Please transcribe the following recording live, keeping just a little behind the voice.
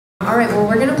All right, well,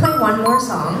 we're gonna play one more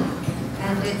song,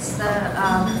 and it's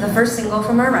the first single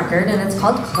from our record, and it's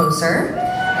called Closer.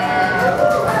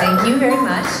 And thank you very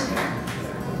much.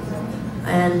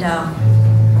 And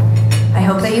I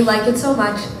hope that you like it so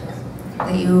much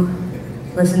that you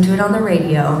listen to it on the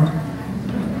radio.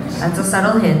 That's a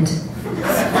subtle hint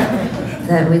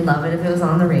that we'd love it if it was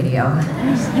on the radio.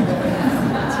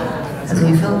 As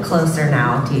we feel closer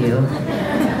now to you.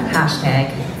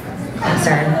 Hashtag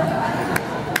closer.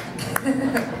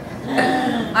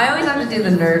 I always have to do the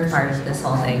nerd part of this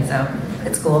whole thing, so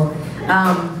it's cool.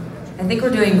 I think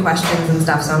we're doing questions and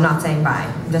stuff, so I'm not saying bye.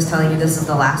 I'm just telling you this is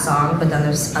the last song, but then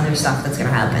there's other stuff that's gonna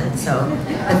happen. So,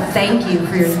 but thank you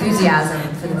for your enthusiasm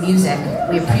for the music.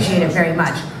 We appreciate it very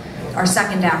much. Our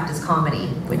second act is comedy,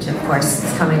 which of course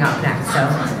is coming up next, so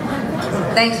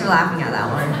thanks for laughing at that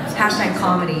one. Hashtag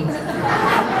comedy.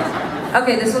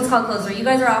 Okay, this one's called Closer. You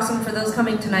guys are awesome. For those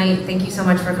coming tonight, thank you so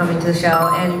much for coming to the show,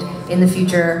 and in the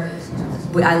future,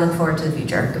 I look forward to the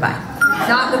future. Goodbye.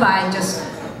 Not goodbye, just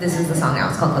this is the song now.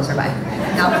 It's called Closer. Bye.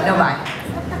 No bye.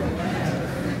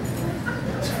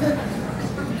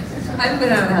 I've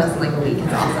been out of the house in like a week.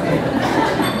 It's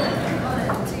awesome.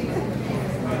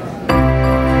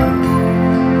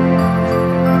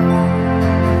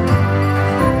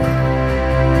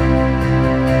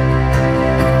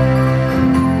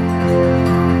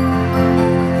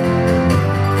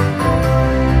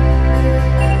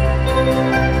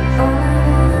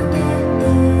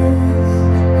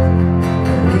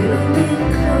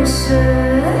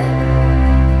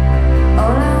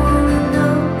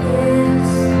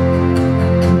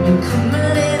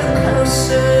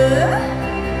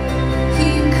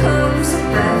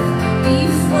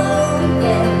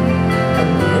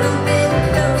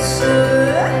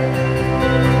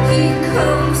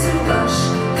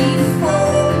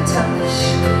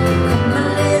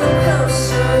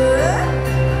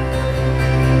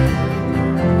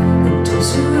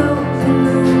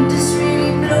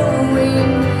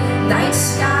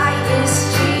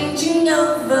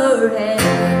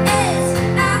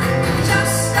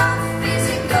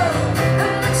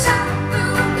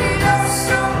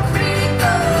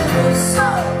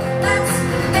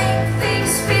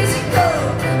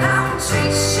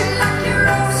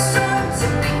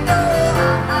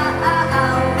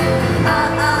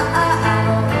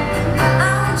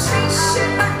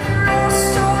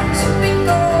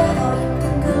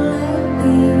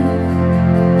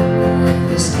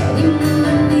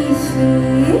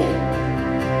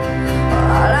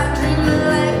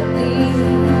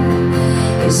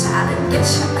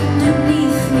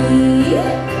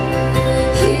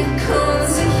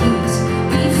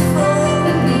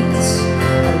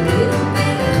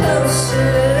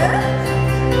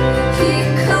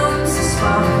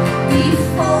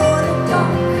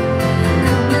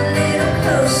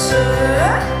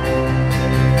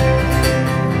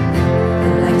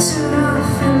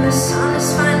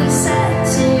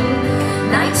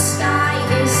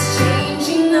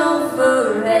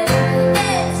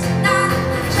 It's not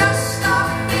just a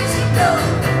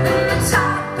physical.